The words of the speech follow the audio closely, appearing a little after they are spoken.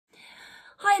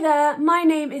Hi there, my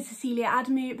name is Cecilia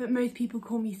Adamu, but most people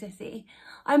call me Cissy.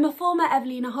 I'm a former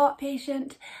Evelina heart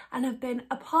patient and have been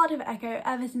a part of Echo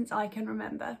ever since I can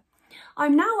remember.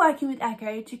 I'm now working with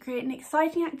Echo to create an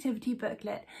exciting activity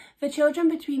booklet for children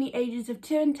between the ages of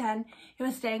 2 and 10 who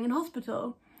are staying in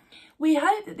hospital. We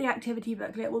hope that the activity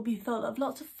booklet will be full of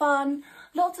lots of fun,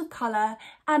 lots of colour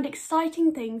and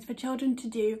exciting things for children to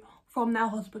do from their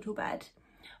hospital bed.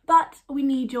 But we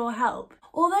need your help.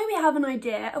 Although we have an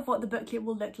idea of what the booklet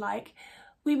will look like,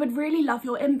 we would really love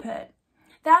your input.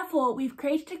 Therefore, we've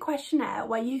created a questionnaire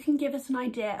where you can give us an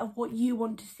idea of what you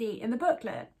want to see in the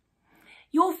booklet.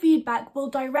 Your feedback will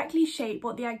directly shape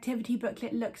what the activity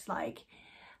booklet looks like,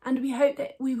 and we hope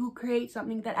that we will create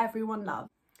something that everyone loves.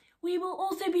 We will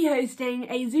also be hosting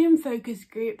a Zoom focus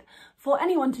group for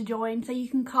anyone to join, so you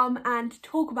can come and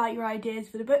talk about your ideas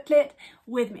for the booklet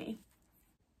with me.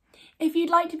 If you'd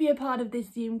like to be a part of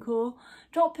this Zoom call,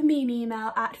 drop me an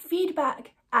email at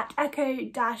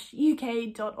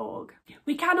feedback@echo-uk.org.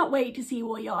 We cannot wait to see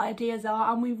what your ideas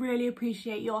are and we really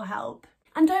appreciate your help.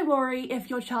 And don't worry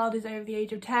if your child is over the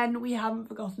age of 10, we haven't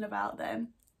forgotten about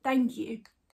them. Thank you.